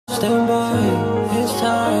stand by, it's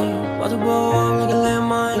time. Watch the ball like a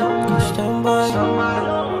landmine. Stand by.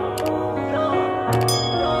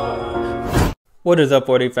 What is up,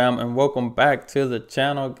 40 fam, and welcome back to the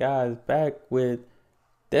channel, guys. Back with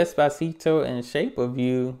Despacito and Shape of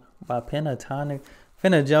You by Pentatonix.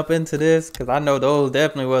 Finna jump into this because I know those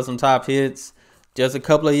definitely was some top hits just a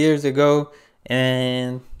couple of years ago,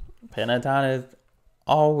 and Pentatonix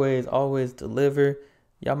always deliver.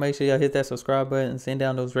 Y'all make sure y'all hit that subscribe button and send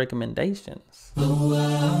down those recommendations.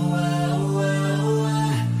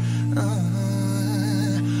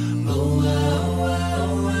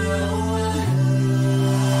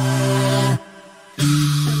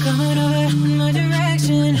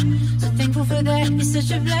 It's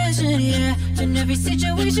such a blessing, yeah. In every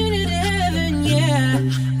situation in heaven, yeah.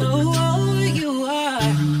 Oh, you are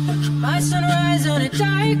my sunrise on the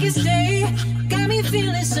darkest day. Got me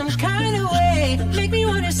feeling some kind of way. Make me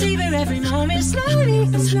wanna savor every moment slowly.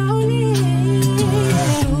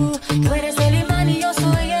 Tú eres el imán y yo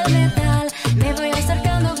soy el metal. Me voy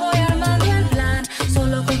acercando, voy armando el plan.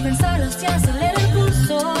 Solo con pensarlo se acelera el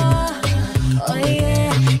pulso.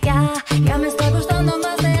 Oye, ya me está gustando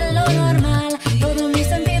más de lo normal. Todo mi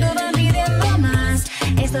sentido va pidiendo más.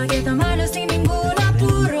 Esto hay que tomarlo sin ningún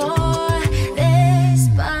apuro.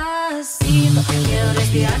 Despacito, quiero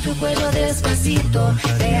respirar tu cuello despacito.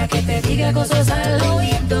 Deja que te diga cosas al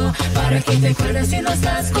oído, para que te acuerdes si no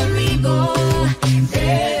estás conmigo.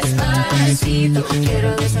 Despacito,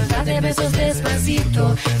 quiero desnudarte besos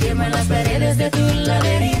despacito. Firma en las paredes de tu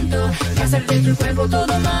laberinto, y hacerte tu cuerpo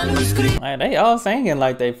todo manuscrito. Man, they all singing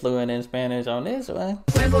like they fluent in Spanish on this one.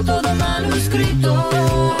 Cuerpo todo manuscrito.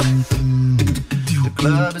 The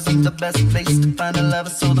club isn't the best place to find a lover,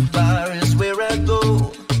 so the bar is where I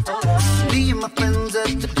go. Me and my friends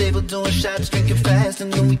at the table doing shots, drinking fast,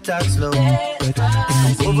 and then we talk slow.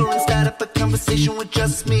 Come over and start up a conversation with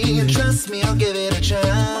just me, and trust me, I'll give it a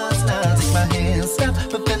chance. Now take my hand, stop,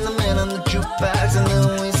 put the man on the jukebox, and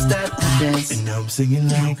then we start to dance. And I'm singing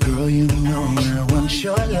like, girl, you know I want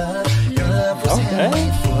your love. Your love was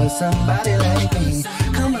handmade for somebody like me.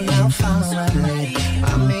 Come on now, follow my lead.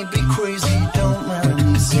 I may be crazy, don't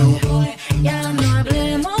mind me, so Ya no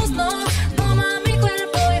hablemos, no. Toma mi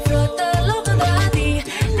cuerpo y frótalo contra ti.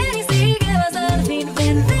 Ven y sigue hasta el fin.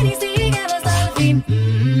 Ven y sigue hasta el fin.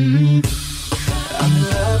 I'm in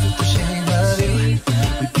love with the shape of you.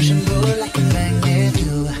 We push and pull like a magnet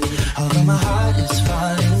do. Although my heart is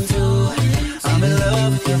falling too. I'm in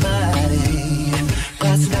love with your body.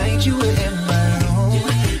 Last night you were in my room,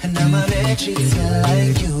 and now my bedsheets smell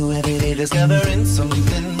like you. Every day discovering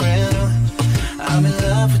something brand new. I'm in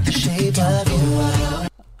love with the shape of you.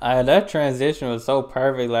 That transition was so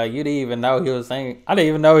perfect. Like, you didn't even know he was singing. I didn't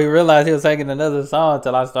even know he realized he was singing another song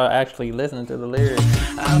until I started actually listening to the lyrics.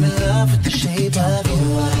 I'm in love with the shape of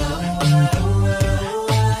you.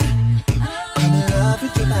 I'm in love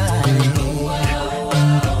with your body.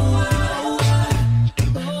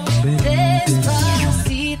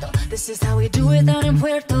 Despacito, this is how we do it down in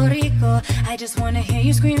Puerto Rico. I just wanna hear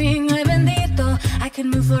you screaming, ay bendito. I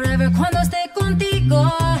can move forever cuando esté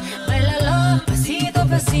contigo. Bailalo, pasito,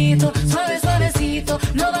 pasito, suave, suavecito.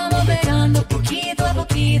 Nos vamos pegando poquito a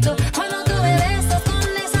poquito. Cuando tú me besas con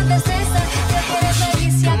esa destreza, te quieres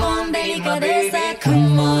malicia con delicadeza.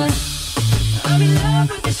 Come on, I'm in love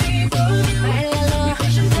with the shape of you. Bailalo,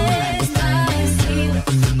 despacito.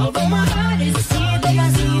 Although my heart is pasito,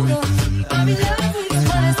 pasito. I'm in love with the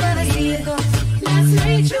suave, suavecito. Last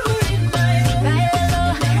night you were in my room. Bailalo,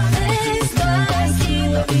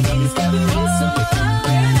 despacito. Discovering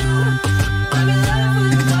something new. I'm in love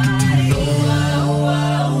with your body.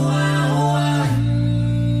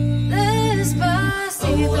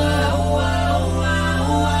 Despacito.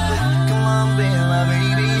 Come on, be my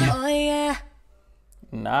baby. Oh yeah.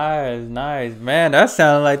 Nice, man. That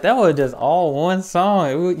sounded like that was just all one song.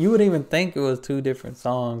 You wouldn't even think it was two different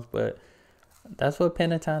songs, but that's what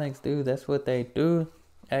Pentatonix do. That's what they do.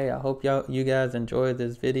 Hey, I hope you guys enjoyed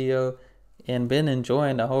this video and been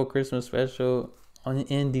enjoying the whole Christmas special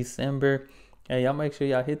in December. Hey, y'all make sure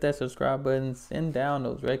y'all hit that subscribe button, send down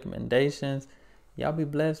those recommendations. Y'all be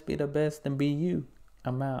blessed, be the best, and be you.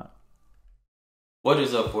 I'm out. What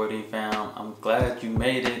is up, 40 fam? I'm glad you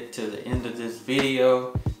made it to the end of this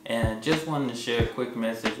video, and just wanted to share a quick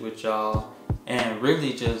message with y'all and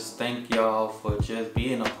really just thank y'all for just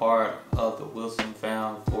being a part of the Wilson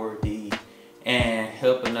Fam 4D and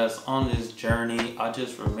helping us on this journey. I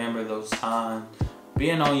just remember those times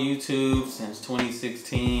being on YouTube since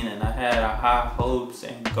 2016, and I had high hopes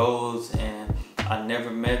and goals, and I never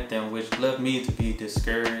met them, which led me to be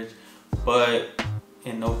discouraged. But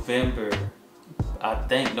in November, I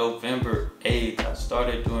think November 8th, I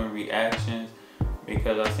started doing reactions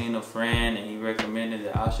because I seen a friend and he recommended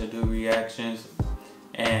that I should do reactions.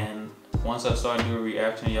 And once I started doing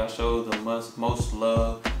reactions, y'all showed the most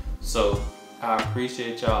love. So I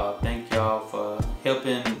appreciate y'all. Thank y'all for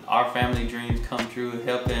helping our family dreams come true,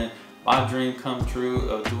 helping my dream come true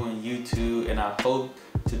of doing YouTube. And I hope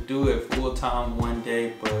to do it full time one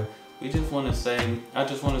day. But I just want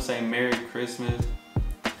to say Merry Christmas,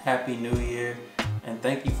 Happy New Year, and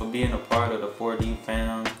thank you for being a part of the 4D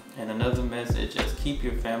fam. And another message, just keep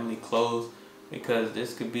your family close, because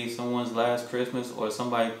this could be someone's last Christmas, or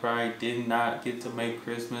somebody probably did not get to make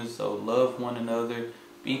Christmas. So love one another,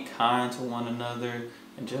 be kind to one another,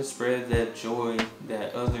 and just spread that joy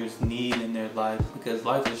that others need in their life, because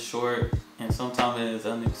life is short and sometimes it is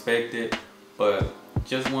unexpected. But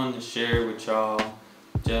just wanted to share with y'all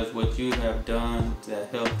just what you have done that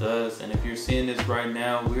helped us. And if you're seeing this right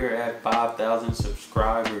now, we're at 5,000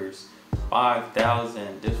 subscribers.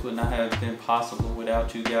 5,000. This would not have been possible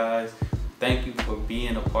without you guys. Thank you for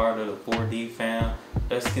being a part of the 4D fam.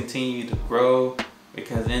 Let's continue to grow,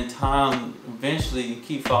 because in time, eventually, you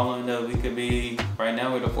keep following up. We could be, right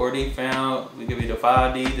now we're the 4D fam, we could be the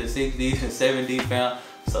 5D, the 6D, the 7D fam.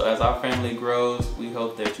 So as our family grows, we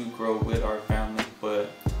hope that you grow with our family.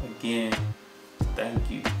 But again, thank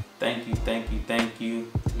you, thank you, thank you, thank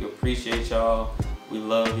you. We appreciate y'all. We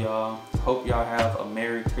love y'all. Hope y'all have a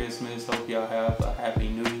Merry Christmas. Hope y'all have a Happy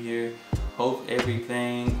New Year. Hope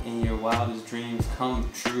everything in your wildest dreams come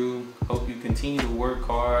true. Hope you continue to work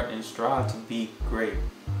hard and strive to be great.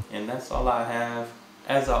 And that's all I have.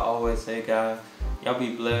 As I always say, guys, y'all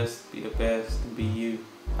be blessed, be the best, and be you.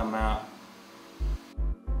 I'm out.